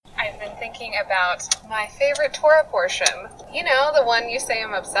I've been thinking about my favorite Torah portion. You know, the one you say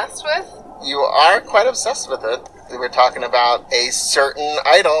I'm obsessed with? You are quite obsessed with it. We were talking about a certain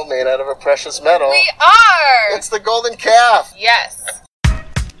idol made out of a precious metal. We are! It's the golden calf. Yes.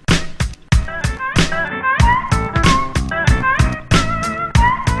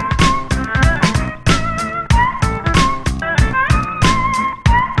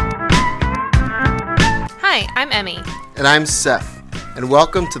 Hi, I'm Emme. And I'm Seth. And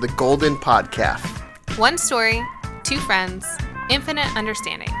welcome to the Golden Podcast. One story, two friends, infinite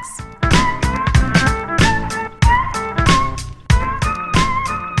understandings.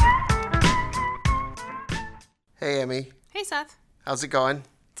 Hey, Emme. Hey, Seth. How's it going?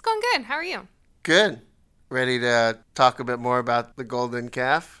 It's going good. How are you? Good. Ready to talk a bit more about the golden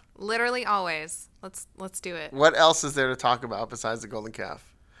calf? Literally always. Let's do it. What else is there to talk about besides the golden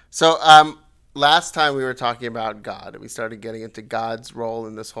calf? So, last time we were talking about God, and we started getting into God's role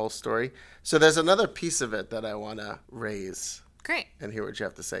in this whole story. So there's another piece of it that I want to raise. Great. And hear what you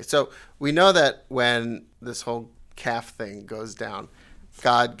have to say. So we know that when this whole calf thing goes down,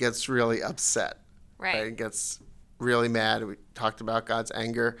 God gets really upset. Right? He gets really mad. We talked about God's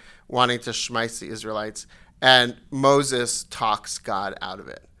anger, wanting to schmeiss the Israelites. And Moses talks God out of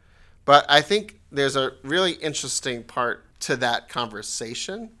it. But I think there's a really interesting part to that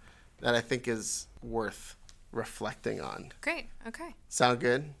conversation that I think is worth reflecting on. Great. Okay. Sound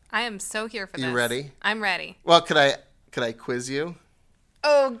good? I am so here for this. You ready? I'm ready. Well, could I quiz you?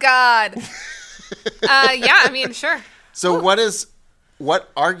 Oh, God. Yeah, I mean, sure. So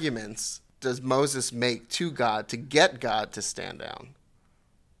what arguments does Moses make to God to get God to stand down?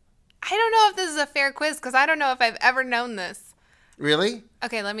 I don't know if this is a fair quiz because I don't know if I've ever known this. Really?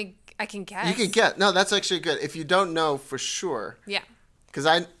 Okay, I can guess. You can get. No, that's actually good. If you don't know for sure. Yeah. Because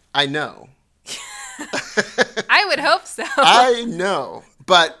I know. I would hope so. I know.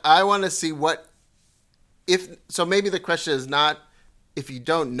 But I want to see so maybe the question is not if you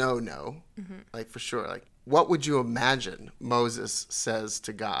don't know, like for sure, like what would you imagine Moses says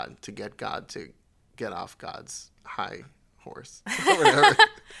to God to get God to get off God's high horse or whatever?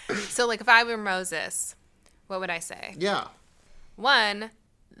 So like if I were Moses, what would I say? Yeah. One,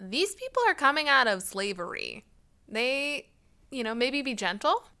 these people are coming out of slavery. They, maybe be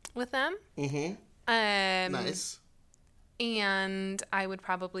gentle with them. Mm-hmm. Nice. And I would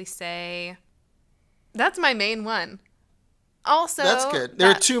probably say that's my main one. Also, that's good.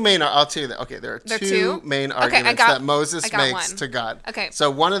 There are two main. I'll tell you that. Okay, there are two main arguments that Moses makes to God. Okay. So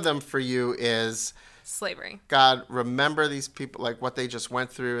one of them for you is slavery. God, remember these people, like what they just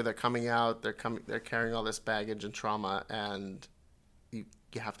went through. They're coming out. They're carrying all this baggage and trauma, and you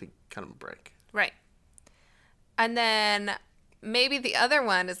have to cut them a break. Right. And then maybe the other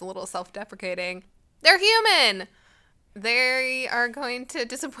one is a little self-deprecating. They're human. They are going to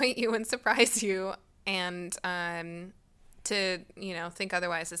disappoint you and surprise you. And to, think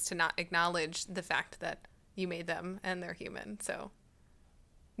otherwise is to not acknowledge the fact that you made them and they're human. So,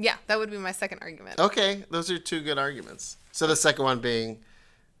 yeah, that would be my second argument. Okay, those are two good arguments. So the second one being,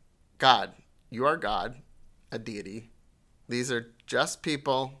 God, you are God, a deity. These are just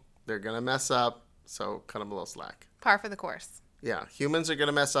people. They're going to mess up, so cut them a little slack. Par for the course. Yeah, humans are going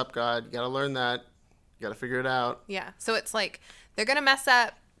to mess up, God. You got to learn that. You got to figure it out. Yeah, so it's like they're going to mess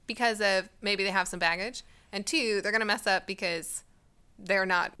up because of maybe they have some baggage. And two, they're going to mess up because they're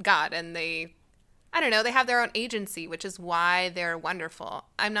not God and they have their own agency, which is why they're wonderful.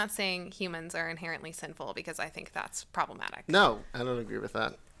 I'm not saying humans are inherently sinful because I think that's problematic. No, I don't agree with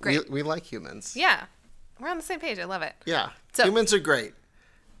that. Great. We like humans. Yeah, we're on the same page. I love it. Yeah, so, humans are great.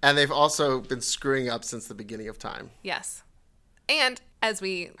 And they've also been screwing up since the beginning of time. Yes. And as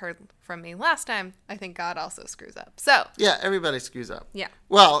we heard from me last time, I think God also screws up. So yeah, everybody screws up. Yeah.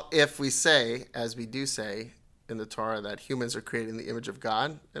 Well, if we say, as we do say in the Torah, that humans are created in the image of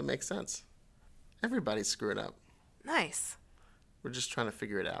God, it makes sense. Everybody's screwing up. Nice. We're just trying to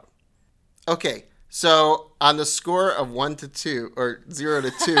figure it out. Okay, so on the score of 1 to 2 or 0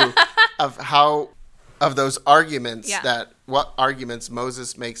 to 2 of those arguments what arguments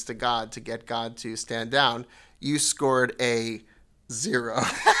Moses makes to God to get God to stand down, you scored a 0. All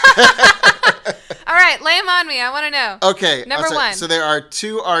right, lay them on me. I want to know. Okay. Number one. So there are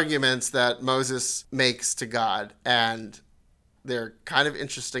two arguments that Moses makes to God, and they're kind of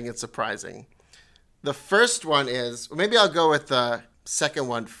interesting and surprising. The first one is, maybe I'll go with the second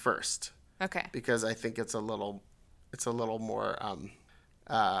one first. Okay. Because I think it's a little more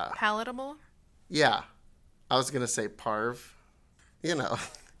palatable? Yeah. I was going to say parv.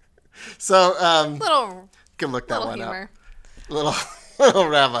 So little can look that one humor. Up. Little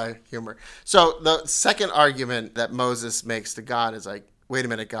rabbi humor. So the second argument that Moses makes to God is like, wait a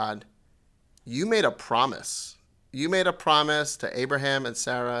minute, God, you made a promise. You made a promise to Abraham and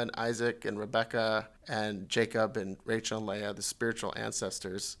Sarah and Isaac and Rebekah and Jacob and Rachel and Leah, the spiritual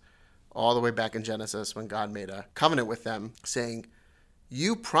ancestors, all the way back in Genesis when God made a covenant with them, saying,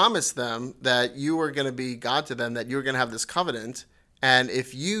 you promised them that you were going to be God to them, that you were going to have this covenant. And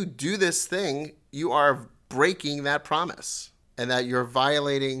if you do this thing, you are breaking that promise and that you're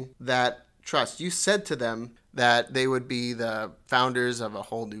violating that trust. You said to them that they would be the founders of a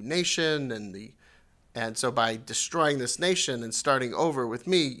whole new nation. And so by destroying this nation and starting over with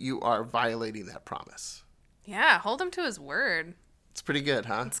me, you are violating that promise. Yeah, hold him to his word. It's pretty good,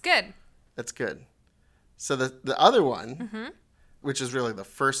 huh? It's good. That's good. So the other one, which is really the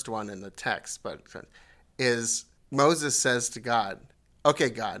first one in the text, but is Moses says to God, okay,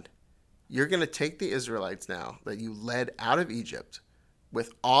 God, you're going to take the Israelites now that you led out of Egypt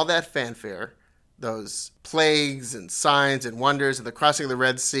with all that fanfare, those plagues and signs and wonders and the crossing of the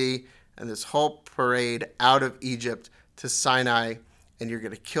Red Sea and this whole parade out of Egypt to Sinai, and you're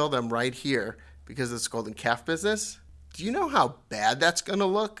going to kill them right here because of this golden calf business. Do you know how bad that's going to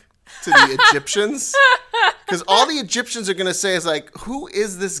look to the Egyptians? Because all the Egyptians are going to say is like, who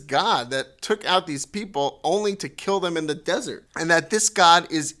is this God that took out these people only to kill them in the desert? And that this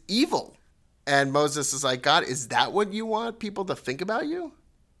God is evil. And Moses is like, God, is that what you want people to think about you?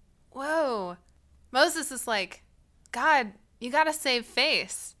 Whoa. Moses is like, God, you got to save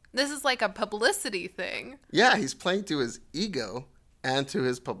face. This is like a publicity thing. Yeah, he's playing to his ego and to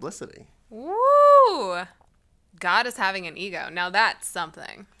his publicity. Woo! God is having an ego. Now that's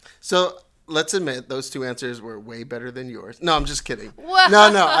something. So let's admit those two answers were way better than yours. No, I'm just kidding. Whoa.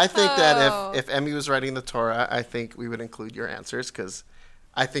 No. I think that if Emme was writing the Torah, I think we would include your answers because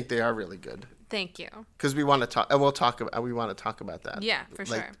I think they are really good. Thank you. Because we want to talk, and we want to talk about that. Yeah, for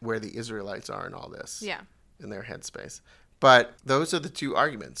like sure. Where the Israelites are in all this. Yeah. In their headspace. But those are the two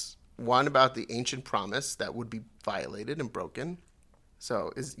arguments. One about the ancient promise that would be violated and broken.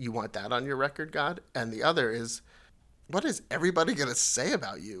 So you want that on your record, God? And the other is, what is everybody going to say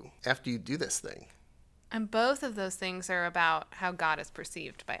about you after you do this thing? And both of those things are about how God is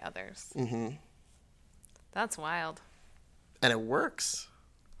perceived by others. Mm-hmm. That's wild. And it works.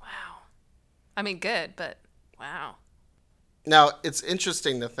 Wow. I mean, good, but wow. Now, it's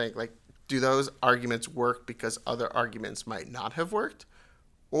interesting to think, like, do those arguments work because other arguments might not have worked?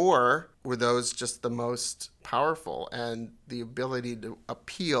 Or were those just the most powerful, and the ability to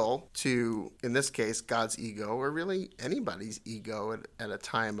appeal to, in this case, God's ego, or really anybody's ego at a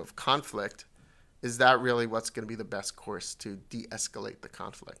time of conflict? Is that really what's going to be the best course to de-escalate the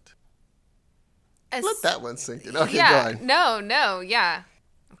conflict? Let that one sink in. Okay, yeah, go on. No, yeah.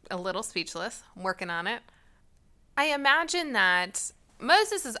 A little speechless. I'm working on it. I imagine that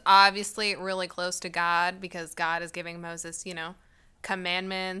Moses is obviously really close to God because God is giving Moses,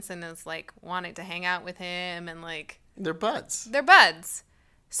 commandments and is like wanting to hang out with him and like they're buds.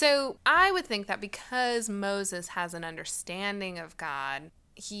 So I would think that because Moses has an understanding of God,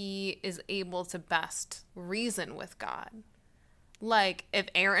 he is able to best reason with God. Like if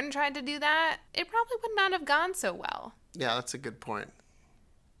Aaron tried to do that, it probably would not have gone so well. Yeah, that's a good point.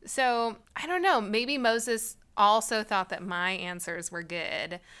 So I don't know, maybe Moses also thought that my answers were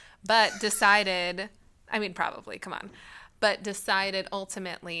good, but decided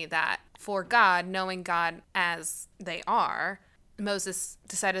ultimately that for God, knowing God as they are, Moses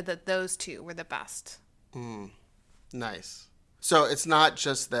decided that those two were the best. Nice. So it's not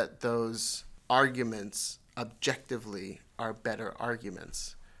just that those arguments objectively are better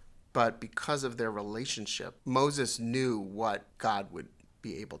arguments, but because of their relationship, Moses knew what God would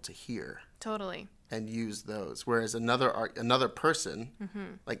be able to hear. Totally. And use those. Whereas another person,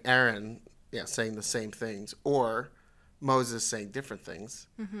 like Aaron, saying the same things, or Moses saying different things,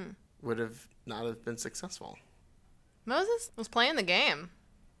 would have not have been successful. Moses was playing the game.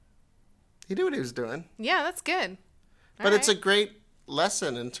 He knew what he was doing. Yeah, that's good. But it's a great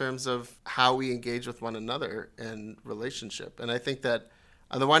lesson in terms of how we engage with one another in relationship. And I think that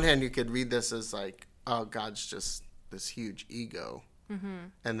on the one hand, you could read this as like, oh, God's just this huge ego.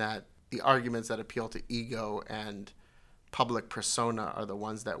 And that the arguments that appeal to ego and public persona are the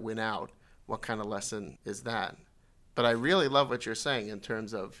ones that win out. What kind of lesson is that? But I really love what you're saying in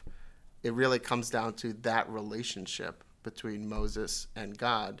terms of it really comes down to that relationship between Moses and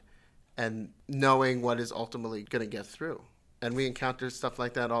God and knowing what is ultimately going to get through. And we encounter stuff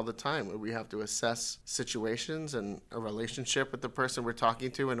like that all the time where we have to assess situations and a relationship with the person we're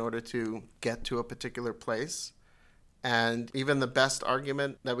talking to in order to get to a particular place. And even the best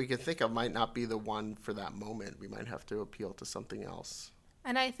argument that we could think of might not be the one for that moment. We might have to appeal to something else.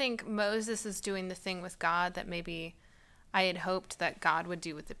 And I think Moses is doing the thing with God that maybe I had hoped that God would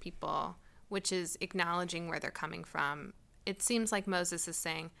do with the people, which is acknowledging where they're coming from. It seems like Moses is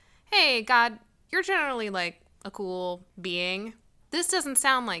saying, hey, God, you're generally like a cool being. This doesn't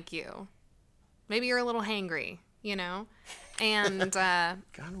sound like you. Maybe you're a little hangry, you know? And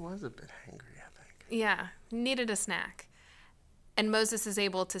God was a bit hangry, I think. Yeah, needed a snack. And Moses is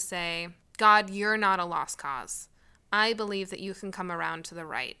able to say, God, you're not a lost cause. I believe that you can come around to the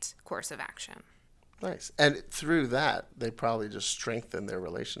right course of action. Nice. And through that, they probably just strengthened their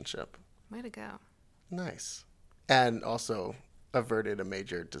relationship. Way to go. Nice. And also averted a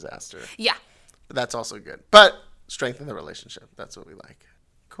major disaster. Yeah. That's also good. But strengthen the relationship. That's what we like.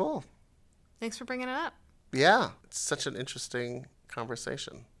 Cool. Thanks for bringing it up. Yeah. It's such an interesting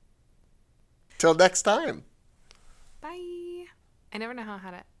conversation. Till next time. Bye. I never know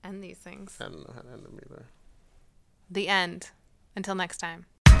how to end these things. I don't know how to end them either. The end. Until next time.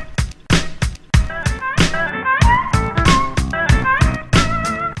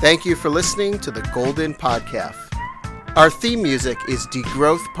 Thank you for listening to the Golden Podcast. Our theme music is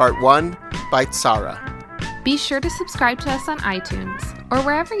Degrowth Part 1 by Tsara. Be sure to subscribe to us on iTunes or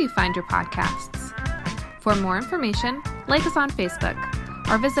wherever you find your podcasts. For more information, like us on Facebook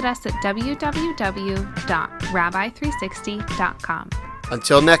or visit us at www.rabbi360.com.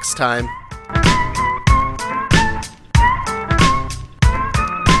 Until next time.